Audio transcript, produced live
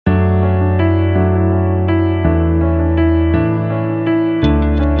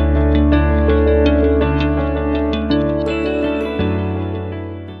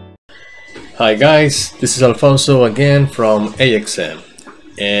Hi guys, this is Alfonso again from AXM,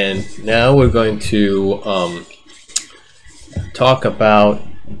 and now we're going to talk about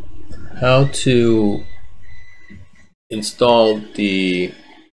how to install the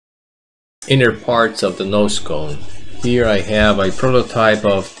inner parts of the nose cone. Here I have a prototype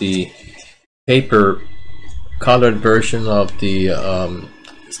of the paper colored version of the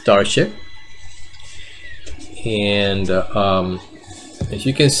Starship, and as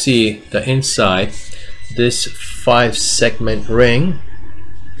you can see, the inside, this 5-segment ring,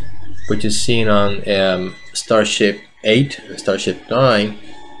 which is seen on Starship 8 and Starship 9,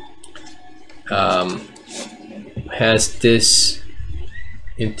 has this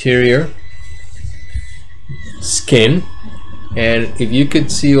interior skin, and if you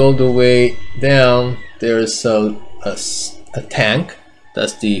could see all the way down, there's a tank.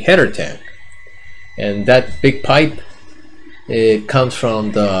 That's the header tank, and that big pipe, it comes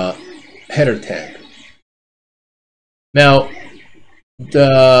from the header tank. Now,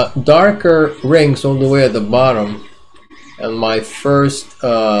 the darker rings all the way at the bottom, and my first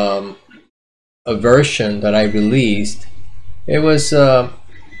version that I released, it was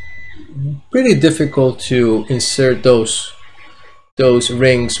pretty difficult to insert those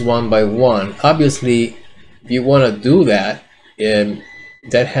rings one by one. Obviously, if you want to do that,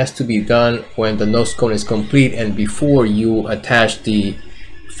 that has to be done when the nose cone is complete and before you attach the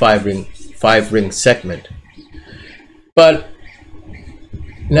 5-ring segment. But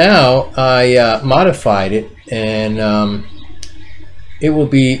now I modified it, and it will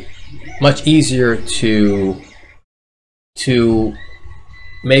be much easier to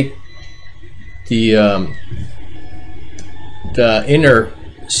make the inner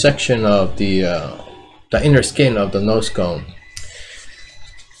section of the inner skin of the nose cone.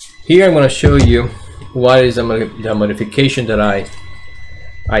 Here I'm going to show you what is the modification that I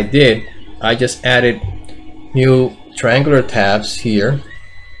did. I just added new triangular tabs here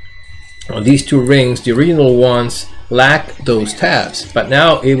on these two rings. The original ones lack those tabs, but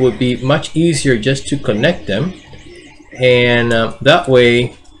now it would be much easier just to connect them, and that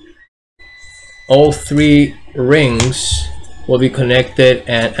way all 3 rings will be connected,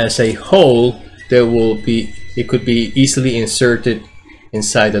 and as a whole it could be easily inserted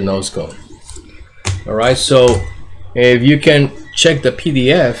inside the nose cone. Alright, so if you can check the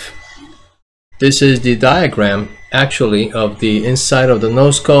PDF, this is the diagram actually of the inside of the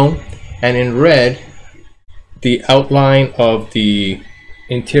nose cone, and in red the outline of the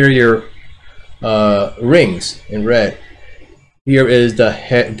interior rings in red. Here is the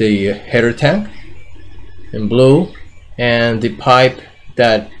header tank in blue, and the pipe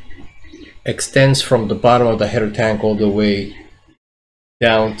that extends from the bottom of the header tank all the way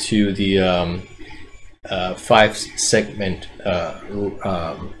down to the 5-segment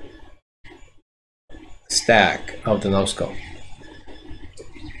stack of the nose cone.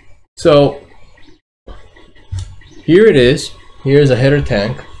 So here it is. Here's a header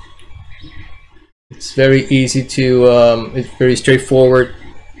tank. It's very easy to it's very straightforward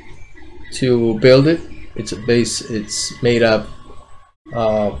to build it. It's made up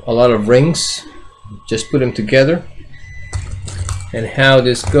of a lot of rings. Just put them together. And how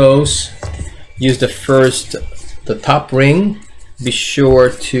this goes: use the top ring. Be sure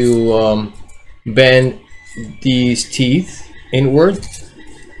to bend these teeth inward.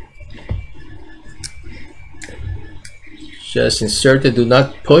 Just insert it. Do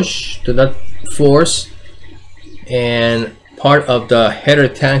not push. Do not force. And part of the header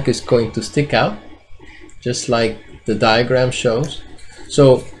tank is going to stick out, just like the diagram shows.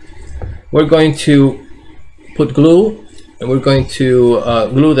 So we're going to put glue, and we're going to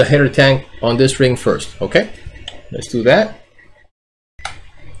glue the header tank on this ring first. Okay, let's do that.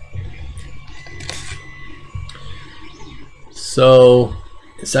 So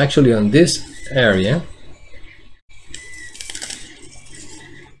it's actually on this area.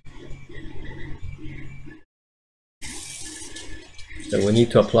 So we need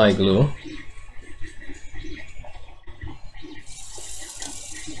to apply glue.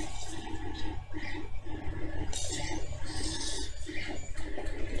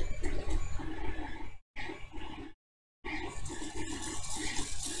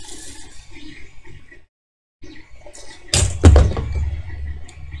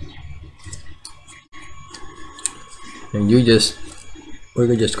 And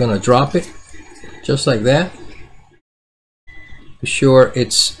we're just gonna drop it just like that. Be sure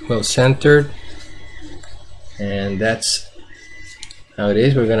it's well centered, and that's how it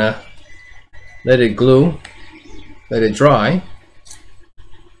is. We're gonna let it glue, let it dry,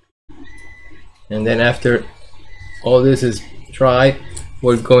 and then after all this is dry,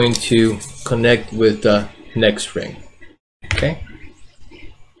 we're going to connect with the next ring. Okay.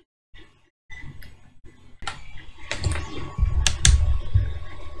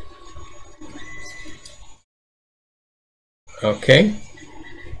 Okay.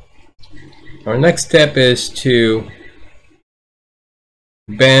 Our next step is to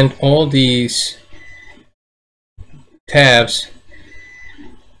bend all these tabs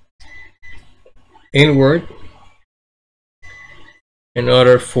inward in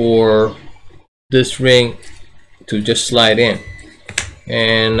order for this ring to just slide in,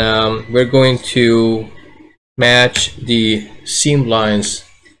 and we're going to match the seam lines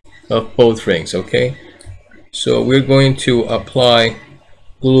of both rings. Okay, so we're going to apply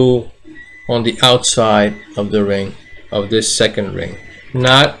glue on the outside of the ring, of this second ring,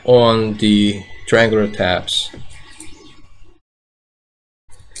 not on the triangular tabs.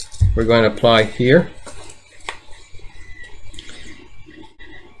 We're going to apply here.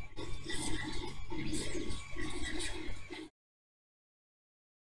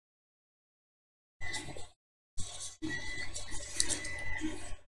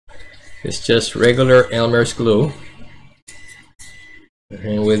 It's just regular Elmer's glue,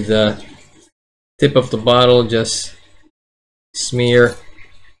 and with the tip of the bottle just smear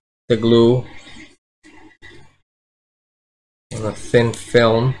the glue on a thin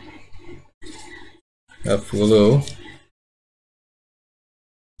film of glue.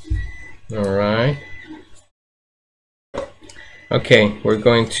 Alright. Okay, we're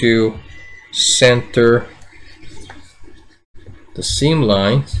going to center the seam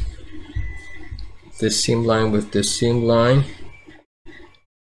line, this seam line with this seam line.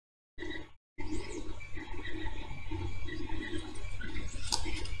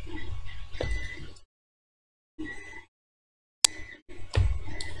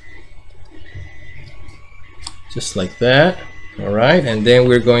 Just like that. All right, and then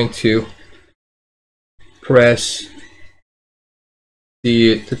we're going to press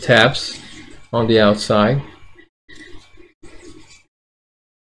the tabs on the outside.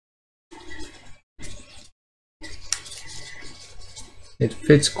 It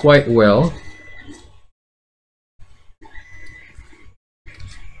fits quite well.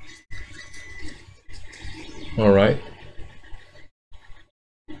 All right.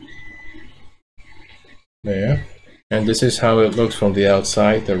 There. And this is how it looks from the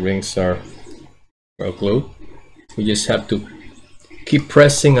outside. The rings are well glued. We just have to keep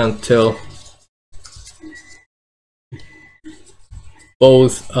pressing until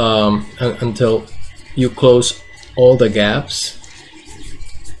both until you close all the gaps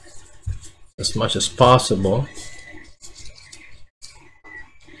as much as possible.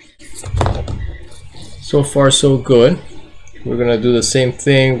 So far so good. We're gonna do the same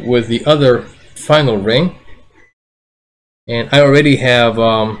thing with the other final ring, and I already have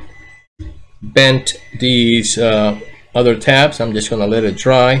bent these other tabs. I'm just gonna let it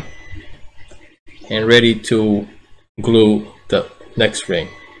dry and ready to glue the next ring.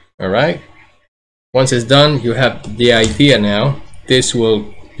 All right, once it's done, you have the idea now. This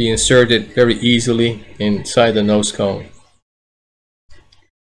will be inserted very easily inside the nose cone.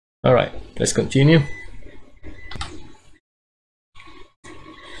 All right, let's continue.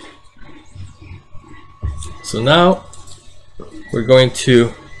 So now we're going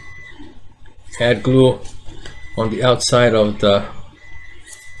to add glue on the outside of the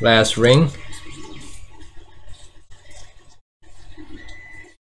last ring.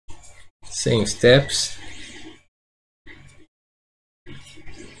 Same steps.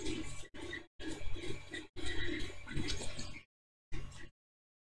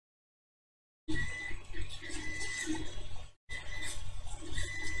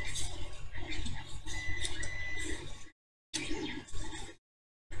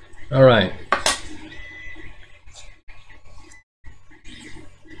 All right.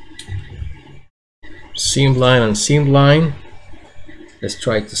 Seam line on seam line. Let's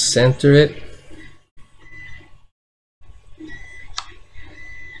try to center it.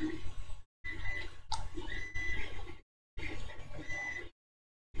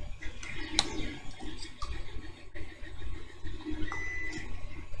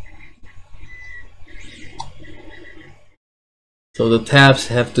 So the tabs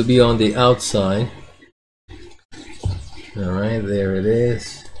have to be on the outside. All right, there it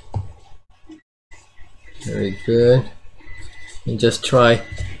is. Very good. And just try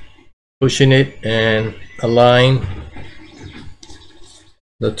pushing it and align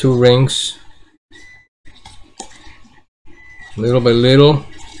the two rings little by little.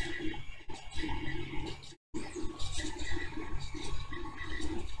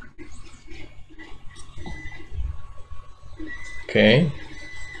 Okay.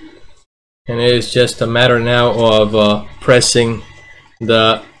 and it is just a matter now of pressing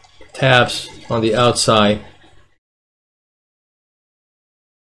the tabs on the outside,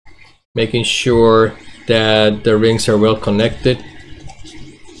 making sure that the rings are well connected,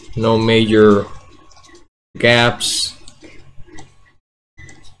 no major gaps.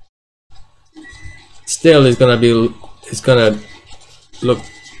 Still, it's gonna look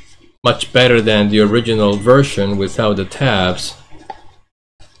much better than the original version without the tabs.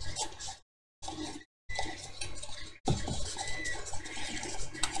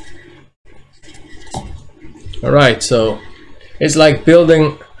 Alright, so it's like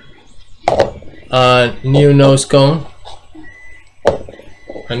building a new nose cone,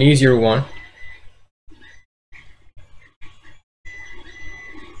 an easier one.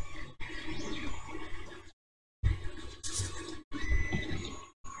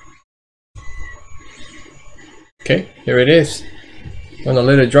 Okay, here it is. I'm gonna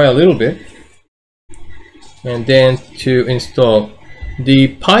let it dry a little bit, and then to install the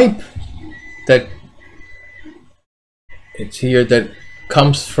pipe that it's here that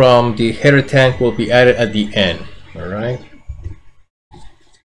comes from the header tank will be added at the end. All right.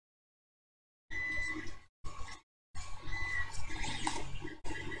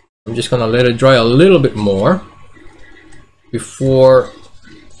 I'm just gonna let it dry a little bit more before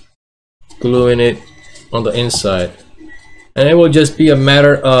gluing it on the inside, and it will just be a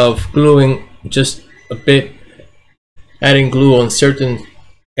matter of gluing just a bit, adding glue on certain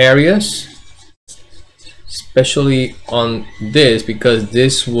areas, especially on this, because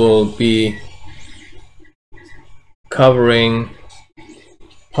this will be covering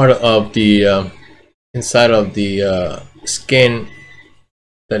part of the inside of the skin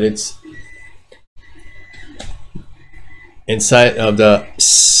that it's inside of the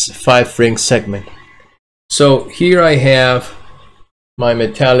 5 ring segment. So here I have my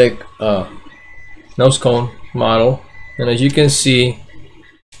metallic nose cone model, and as you can see,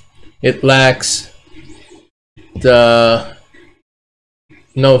 it lacks the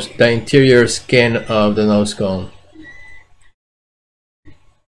interior skin of the nose cone.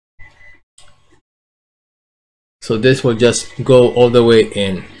 So this will just go all the way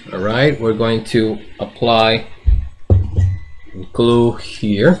in. All right, we're going to apply glue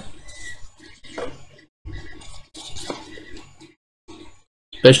here,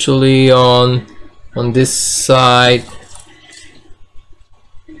 especially on this side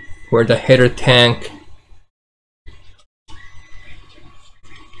where the header tank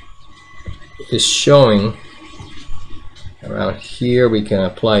is showing. Around here we can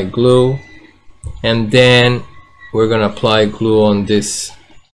apply glue, and then we're gonna apply glue on this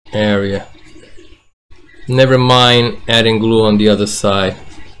area. Never mind adding glue on the other side,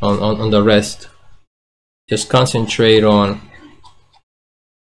 on the rest. Just concentrate on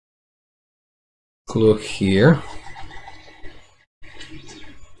glue here.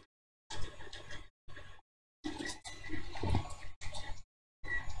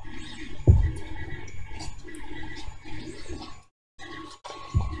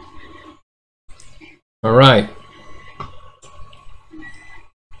 All right.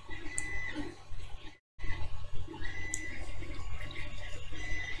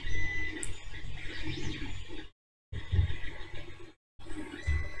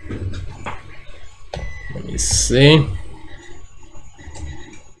 Let me see.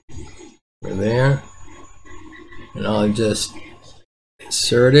 We're there. And I'll just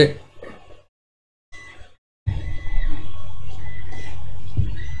insert it.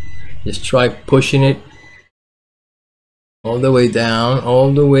 Just try pushing it all the way down,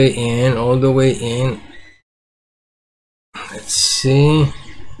 all the way in, all the way in. Let's see.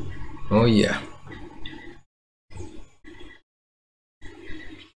 Oh yeah.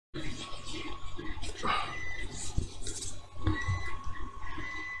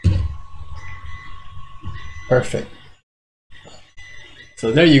 Perfect.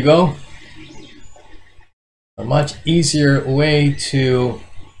 So there you go. A much easier way to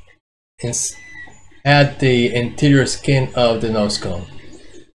add the interior skin of the nose cone.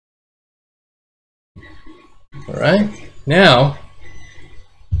 All right, now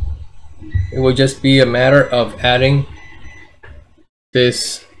it will just be a matter of adding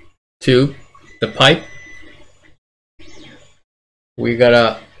this tube, the pipe.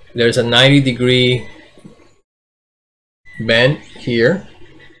 There's a 90-degree bend here.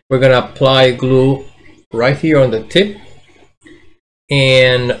 We're gonna apply glue right here on the tip,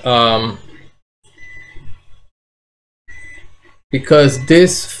 and because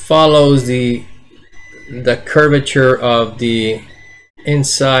this follows the curvature of the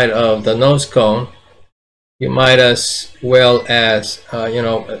inside of the nose cone, you might as well as you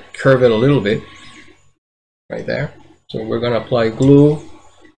know, curve it a little bit right there. So we're going to apply glue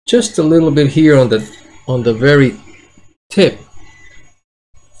just a little bit here on the very tip.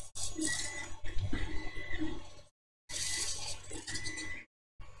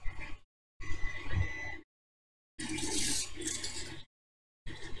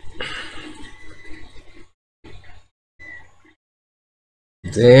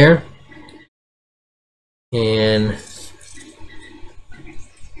 There. And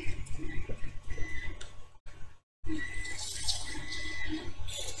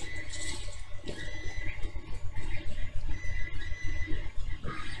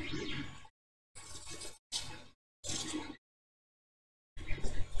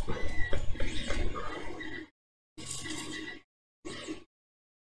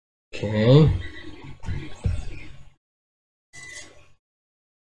okay.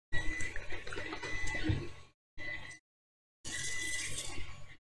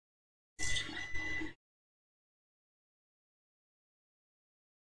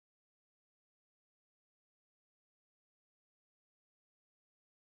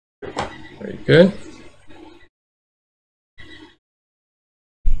 Very good.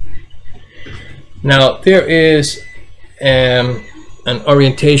 Now there is an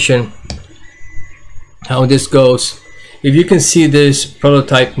orientation how this goes. If you can see this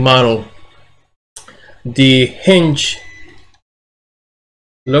prototype model, the hinge,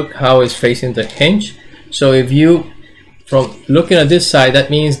 look how it's facing the hinge. So if you, from looking at this side,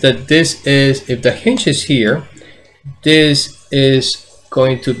 that means that this is, if the hinge is here, this is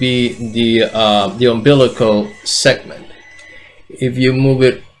going to be the umbilical segment. If you move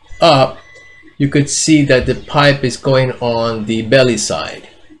it up, you could see that the pipe is going on the belly side.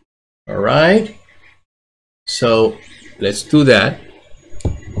 All right, so let's do that.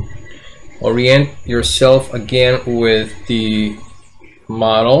 Orient yourself again with the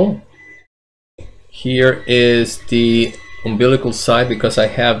model. Here is the umbilical side because I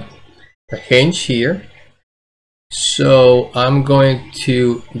have a hinge here. So I'm going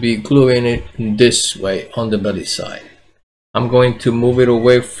to be gluing it this way on the belly side. I'm going to move it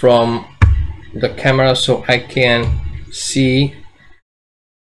away from the camera so I can see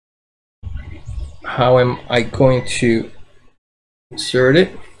how am I going to insert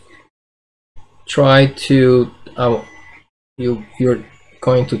it. Try to you're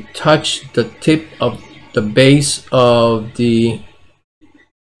going to touch the tip of the base of the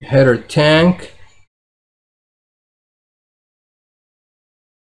header tank.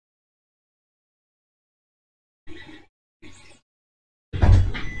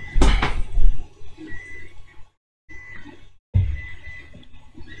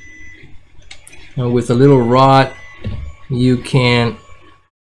 And with a little rod, you can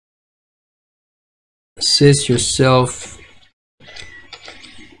assist yourself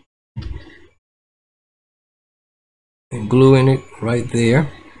in gluing it right there.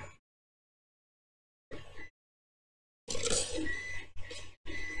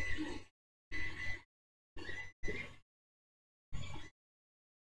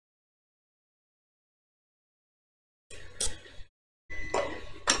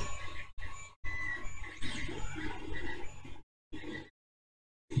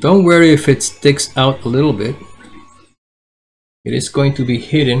 Don't worry if it sticks out a little bit. It is going to be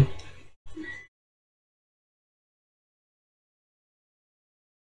hidden.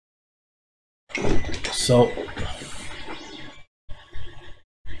 So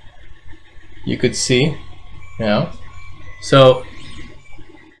you could see now. So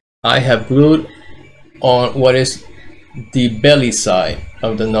I have glued on what is the belly side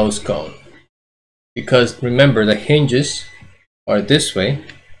of the nose cone, because remember the hinges are this way.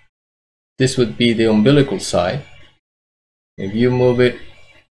 This would be the umbilical side. If you move it,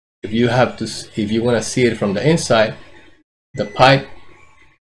 if you want to see it from the inside, the pipe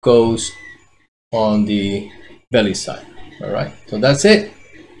goes on the belly side. All right, so that's it.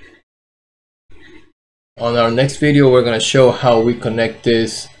 On our next video, we're going to show how we connect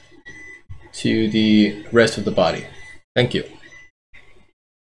this to the rest of the body. Thank you.